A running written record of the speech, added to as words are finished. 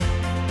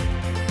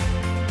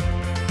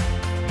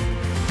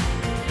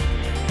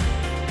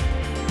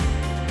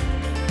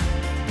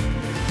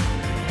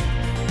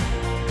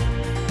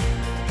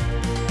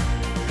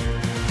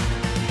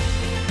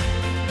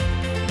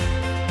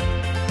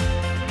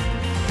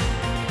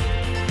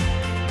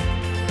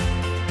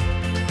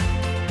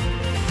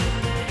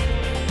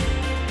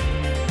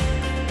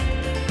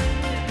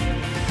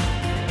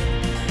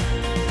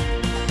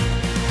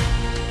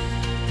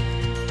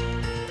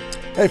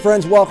Hey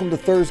friends, welcome to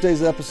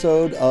Thursday's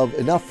episode of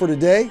Enough for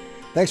Today.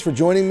 Thanks for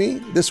joining me.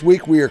 This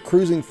week we are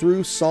cruising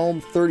through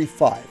Psalm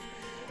 35.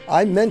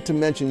 I meant to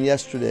mention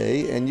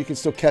yesterday, and you can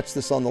still catch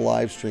this on the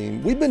live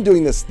stream, we've been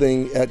doing this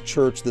thing at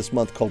church this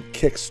month called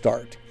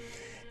Kickstart.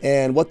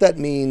 And what that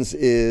means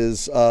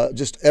is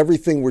just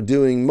everything we're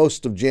doing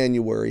most of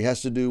January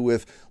has to do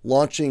with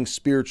launching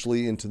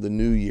spiritually into the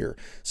new year.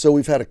 So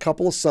we've had a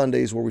couple of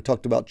Sundays where we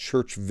talked about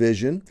church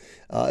vision.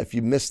 If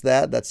you missed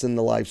that, that's in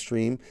the live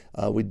stream.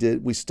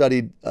 We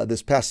studied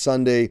this past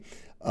Sunday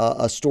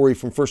a story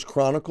from First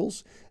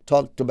Chronicles.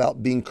 Talked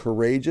about being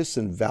courageous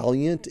and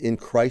valiant in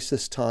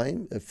crisis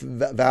time,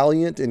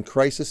 valiant in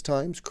crisis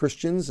times,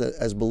 Christians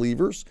as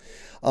believers.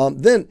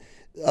 Then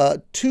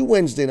 2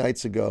 Wednesday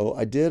nights ago,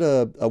 I did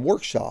a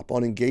workshop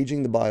on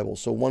engaging the Bible.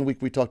 So one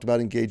week we talked about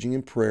engaging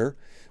in prayer,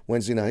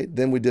 Wednesday night.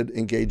 Then we did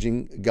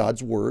engaging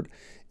God's Word.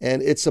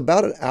 And it's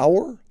about an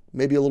hour,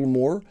 maybe a little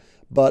more.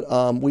 But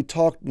we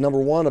talked,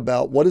 number one,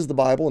 about what is the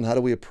Bible and how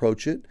do we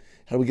approach it?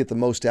 How do we get the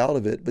most out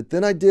of it? But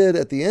then I did,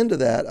 at the end of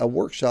that, a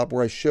workshop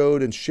where I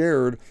showed and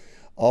shared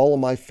all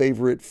of my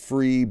favorite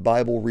free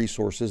Bible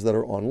resources that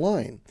are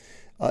online.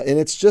 And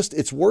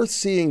it's worth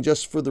seeing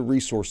just for the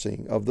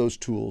resourcing of those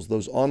tools,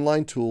 those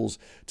online tools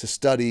to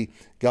study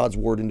God's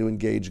Word and to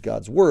engage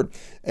God's Word.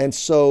 And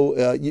so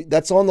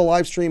that's on the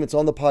live stream. It's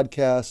on the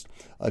podcast.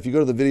 If you go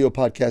to the video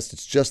podcast,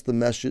 it's just the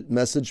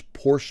message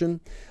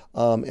portion.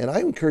 And I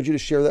encourage you to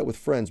share that with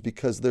friends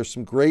because there's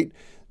some great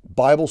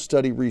Bible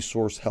study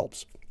resource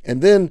helps.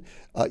 And then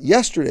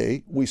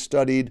yesterday, we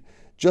studied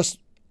just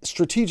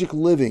strategic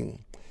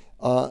living.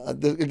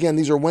 Again,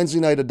 these are Wednesday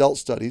night adult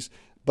studies.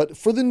 But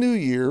for the new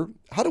year,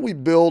 how do we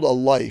build a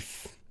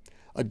life,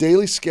 a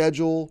daily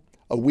schedule,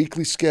 a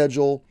weekly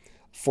schedule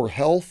for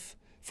health,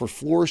 for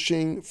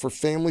flourishing, for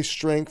family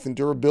strength and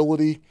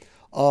durability,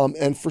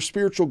 and for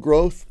spiritual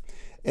growth?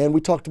 And we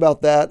talked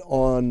about that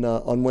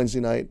on Wednesday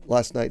night,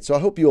 last night. So I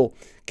hope you'll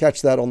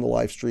catch that on the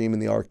live stream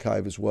and the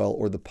archive as well,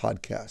 or the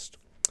podcast.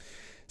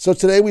 So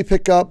today we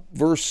pick up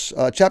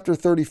chapter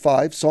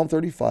 35, Psalm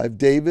 35,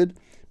 David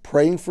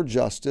praying for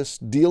justice,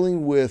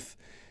 dealing with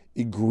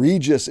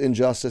egregious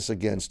injustice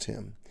against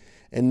him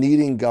and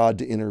needing God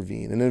to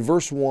intervene. And in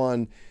verse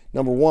 1,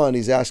 number 1,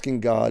 he's asking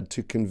God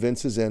to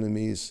convince his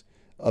enemies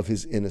of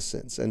his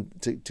innocence and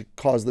to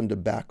cause them to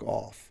back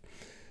off.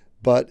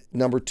 But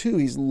number 2,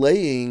 he's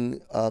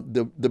laying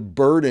the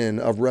burden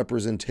of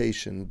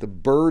representation, the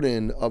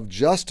burden of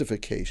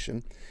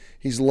justification.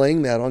 He's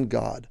laying that on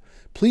God.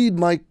 Plead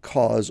my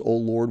cause, O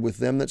Lord, with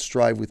them that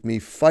strive with me.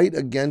 Fight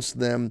against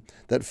them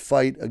that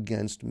fight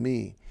against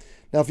me.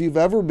 Now, if you've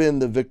ever been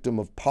the victim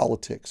of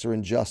politics or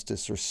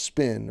injustice or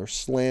spin or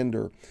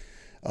slander,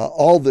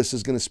 all this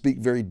is going to speak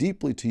very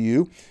deeply to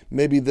you.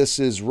 Maybe this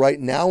is right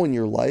now in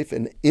your life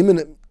and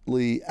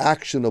imminently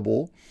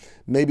actionable.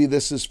 Maybe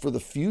this is for the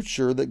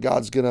future that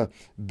God's going to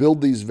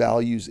build these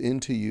values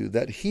into you,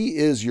 that He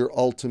is your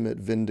ultimate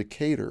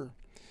vindicator.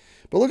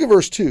 But look at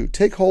verse 2.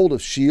 Take hold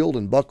of shield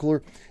and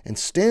buckler and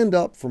stand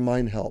up for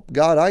mine help.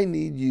 God, I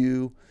need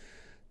you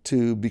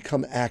to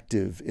become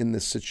active in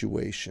this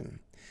situation.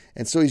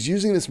 And so he's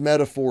using this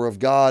metaphor of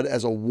God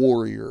as a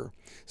warrior,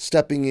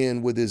 stepping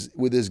in with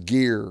his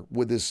gear,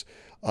 with his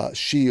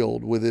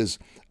shield, with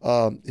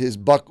his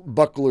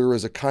buckler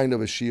as a kind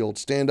of a shield.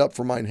 Stand up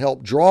for mine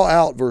help. Draw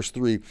out, verse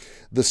 3,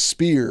 the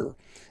spear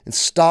and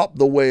stop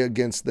the way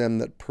against them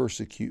that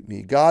persecute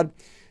me. God,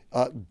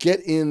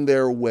 get in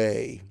their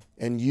way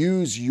and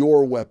use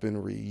your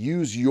weaponry,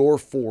 use your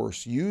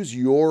force, use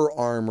your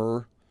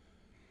armor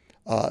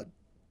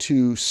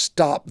to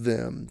stop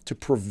them, to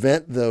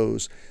prevent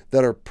those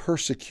that are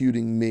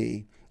persecuting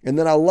me. And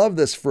then I love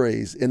this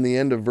phrase in the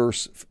end of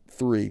verse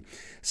 3.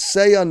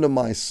 Say unto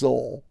my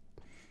soul,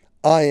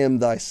 I am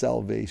thy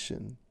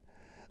salvation.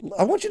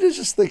 I want you to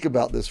just think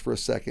about this for a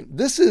second.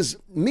 This is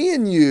me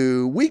and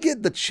you, we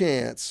get the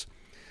chance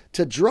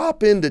to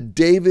drop into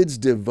David's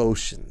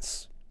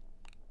devotions.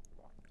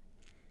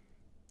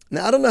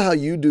 Now, I don't know how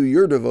you do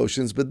your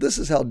devotions, but this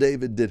is how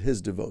David did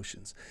his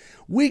devotions.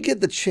 We get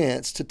the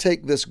chance to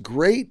take this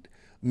great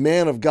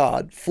man of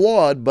God,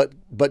 flawed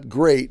but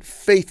great,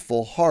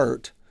 faithful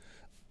heart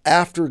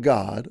after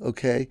God,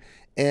 okay,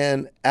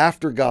 and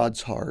after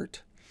God's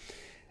heart.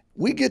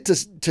 We get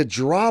to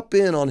drop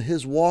in on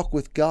his walk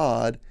with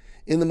God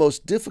in the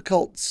most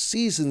difficult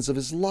seasons of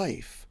his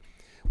life,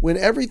 when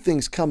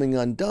everything's coming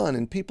undone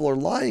and people are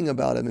lying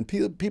about him and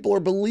people are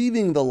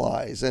believing the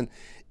lies, and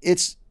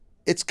it's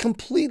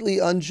completely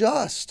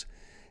unjust.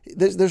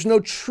 There's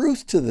no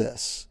truth to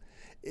this.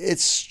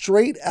 It's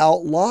straight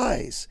out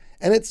lies,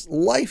 and it's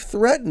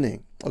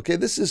life-threatening. Okay,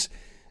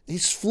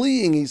 he's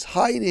fleeing, he's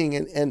hiding,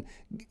 and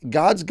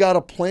God's got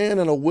a plan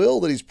and a will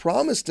that he's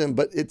promised him,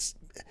 but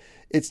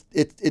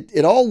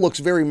it all looks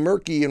very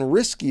murky and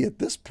risky at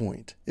this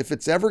point, if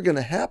it's ever going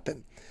to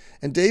happen.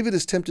 And David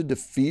is tempted to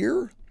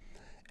fear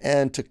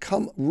and to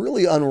come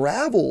really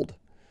unraveled.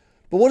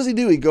 But what does he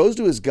do? He goes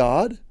to his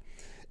God,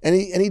 and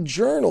he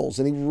journals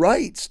and he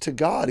writes to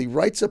God. He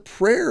writes a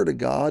prayer to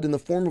God in the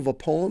form of a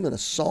poem and a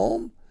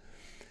psalm.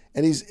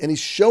 And he's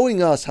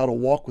showing us how to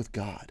walk with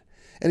God.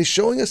 And he's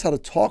showing us how to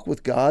talk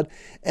with God,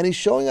 and he's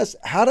showing us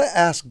how to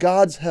ask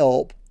God's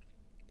help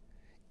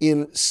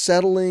in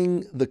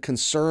settling the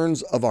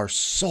concerns of our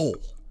soul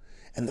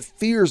and the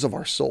fears of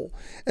our soul.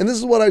 And this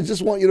is what I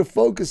just want you to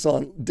focus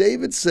on.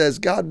 David says,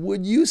 God,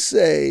 would you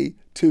say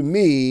to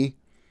me,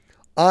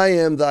 I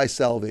am thy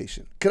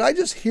salvation? Could I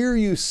just hear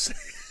you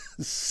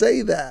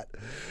say that?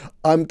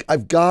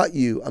 I've got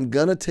you. I'm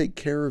going to take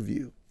care of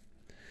you.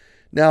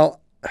 Now,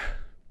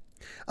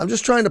 I'm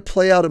just trying to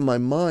play out in my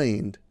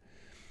mind.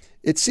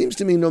 It seems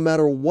to me no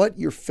matter what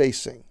you're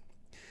facing,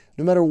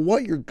 no matter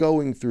what you're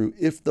going through,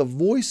 if the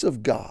voice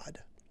of God,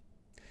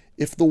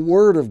 if the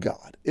Word of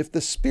God, if the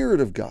Spirit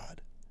of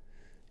God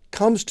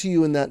comes to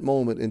you in that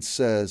moment and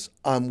says,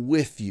 I'm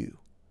with you,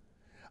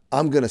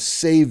 I'm going to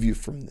save you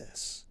from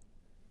this,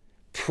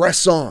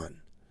 press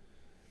on,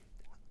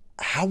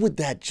 how would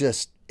that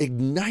just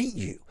ignite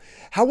you?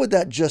 How would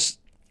that just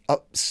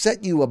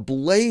set you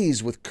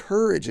ablaze with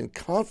courage and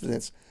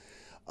confidence?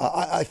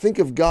 I think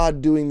of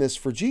God doing this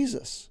for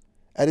Jesus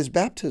at his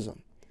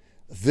baptism.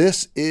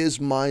 This is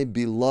my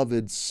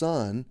beloved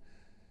Son,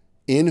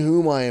 in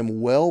whom I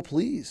am well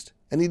pleased.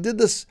 And he did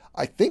this,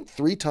 I think,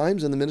 3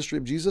 times in the ministry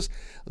of Jesus.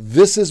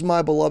 This is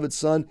my beloved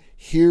Son.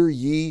 Hear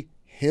ye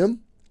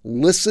him.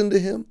 Listen to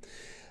him.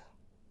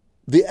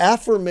 The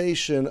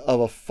affirmation of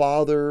a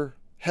father,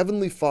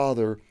 heavenly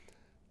Father,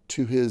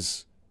 to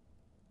his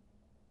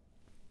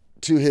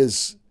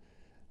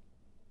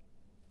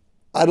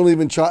I don't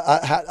even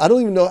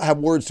have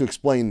words to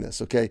explain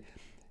this, okay?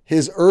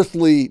 His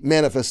earthly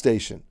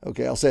manifestation,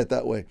 okay? I'll say it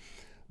that way.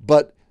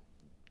 But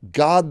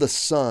God the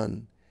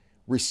Son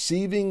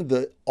receiving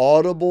the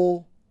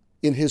audible,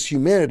 in his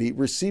humanity,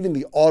 receiving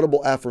the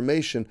audible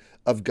affirmation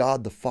of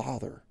God the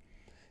Father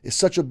is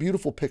such a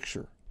beautiful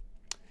picture.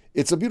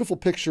 It's a beautiful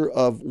picture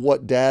of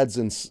what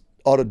dads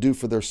ought to do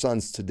for their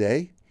sons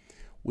today.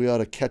 We ought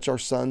to catch our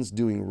sons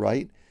doing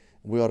right.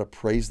 We ought to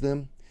praise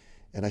them.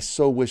 And I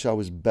so wish I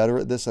was better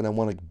at this, and I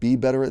want to be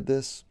better at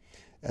this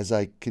as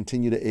I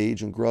continue to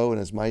age and grow, and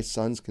as my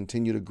sons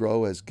continue to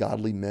grow as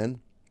godly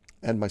men,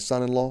 and my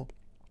son-in-law.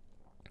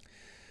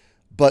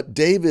 But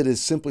David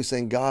is simply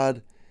saying,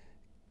 God,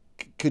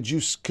 could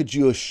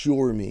you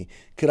assure me?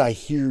 Could I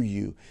hear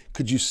you?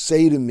 Could you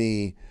say to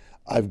me,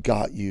 I've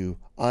got you.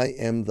 I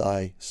am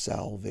thy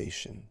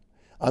salvation.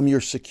 I'm your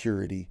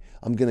security.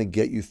 I'm going to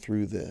get you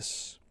through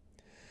this.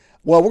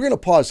 Well, we're going to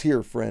pause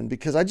here, friend,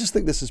 because I just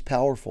think this is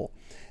powerful.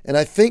 And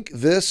I think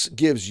this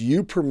gives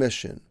you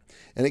permission,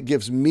 and it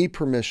gives me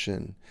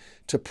permission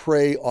to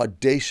pray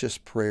audacious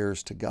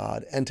prayers to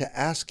God and to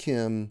ask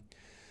him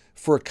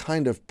for a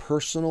kind of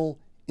personal,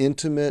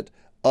 intimate,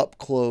 up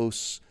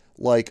close,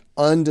 like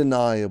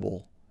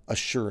undeniable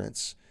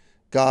assurance.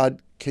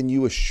 God, can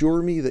you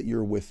assure me that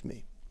you're with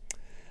me?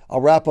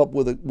 I'll wrap up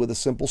with a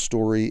simple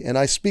story. And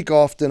I speak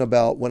often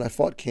about when I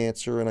fought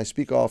cancer, and I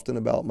speak often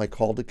about my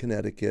call to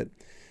Connecticut.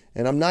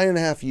 And I'm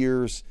 9.5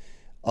 years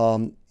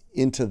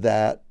into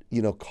that,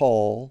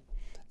 call.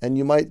 And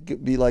you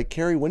might be like,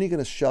 Carey, when are you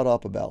going to shut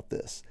up about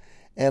this?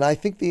 And I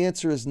think the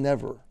answer is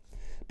never,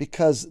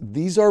 because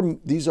these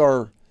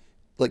are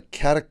like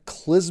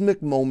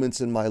cataclysmic moments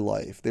in my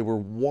life. They were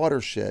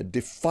watershed,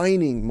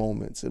 defining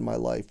moments in my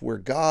life where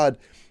God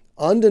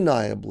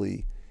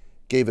undeniably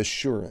gave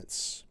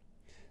assurance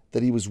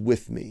that he was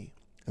with me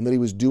and that he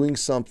was doing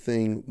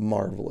something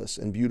marvelous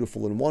and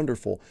beautiful and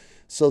wonderful.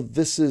 So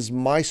this is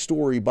my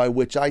story by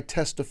which I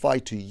testify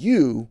to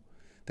you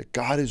that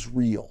God is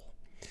real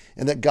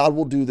and that God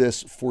will do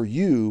this for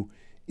you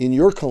in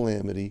your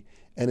calamity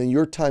and in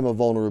your time of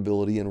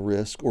vulnerability and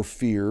risk or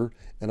fear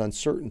and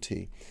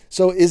uncertainty.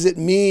 So is it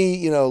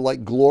me,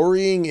 like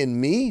glorying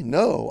in me?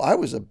 No, I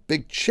was a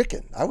big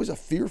chicken. I was a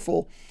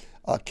fearful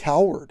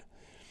coward.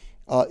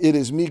 It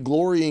is me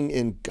glorying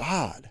in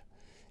God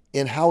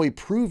and how he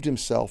proved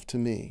himself to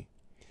me.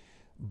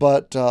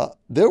 But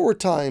there were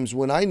times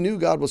when I knew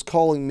God was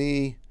calling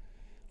me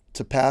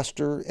to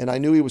pastor, and I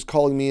knew he was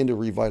calling me into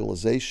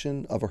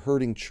revitalization of a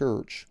hurting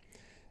church.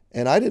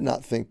 And I did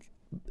not think,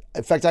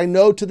 in fact, I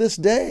know to this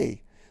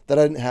day that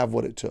I didn't have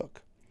what it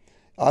took.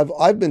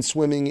 I've been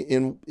swimming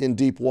in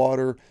deep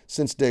water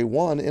since day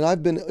one, and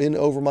I've been in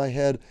over my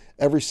head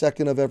every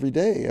second of every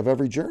day, of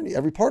every journey,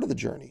 every part of the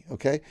journey,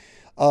 okay?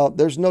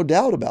 There's no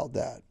doubt about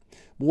that.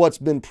 What's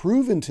been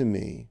proven to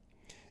me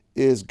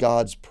is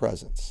God's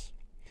presence.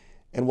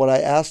 And what I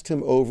asked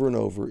him over and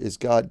over is,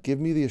 God, give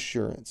me the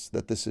assurance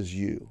that this is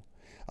you.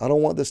 I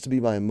don't want this to be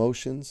my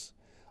emotions.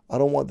 I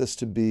don't want this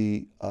to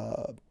be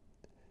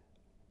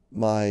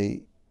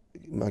my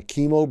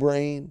chemo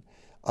brain.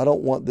 I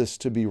don't want this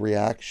to be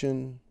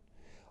reaction.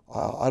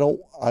 I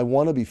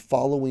want to be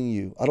following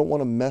you. I don't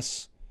want to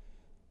mess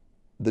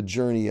the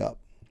journey up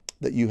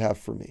that you have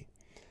for me.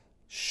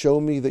 Show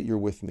me that you're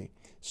with me.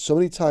 So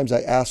many times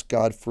I ask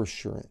God for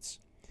assurance.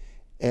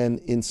 And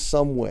in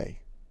some way,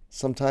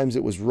 sometimes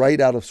it was right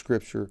out of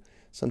Scripture.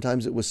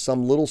 Sometimes it was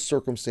some little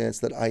circumstance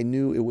that I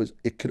knew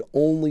it could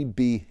only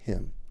be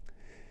him.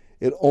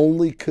 It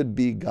only could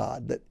be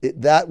God.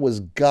 That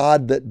was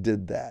God that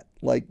did that.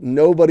 Like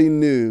nobody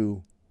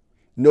knew,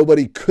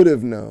 nobody could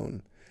have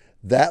known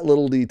that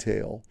little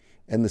detail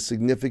and the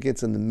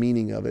significance and the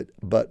meaning of it,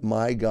 but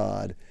my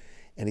God,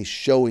 and he's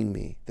showing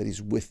me that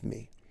he's with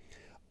me.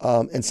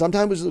 And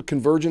sometimes it was the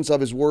convergence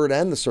of his word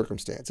and the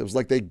circumstance. It was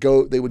like they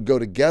would go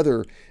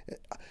together.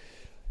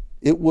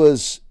 It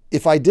was,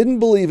 if I didn't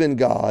believe in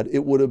God,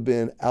 it would have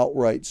been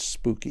outright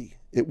spooky.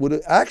 It would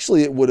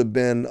have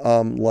been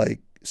like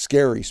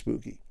scary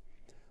spooky.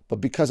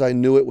 But because I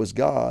knew it was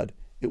God,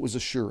 it was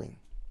assuring.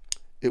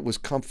 It was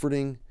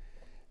comforting,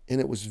 and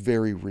it was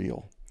very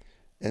real.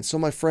 And so,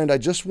 my friend, I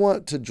just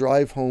want to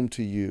drive home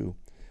to you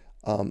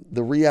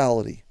the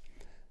reality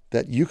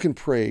that you can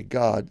pray,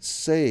 God,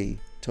 say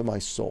to my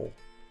soul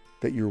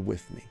that you're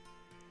with me.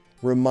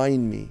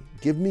 Remind me,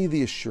 give me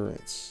the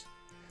assurance.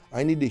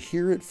 I need to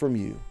hear it from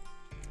you.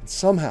 And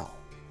somehow,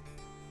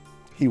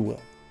 he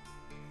will.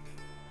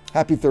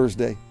 Happy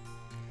Thursday.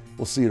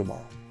 We'll see you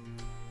tomorrow.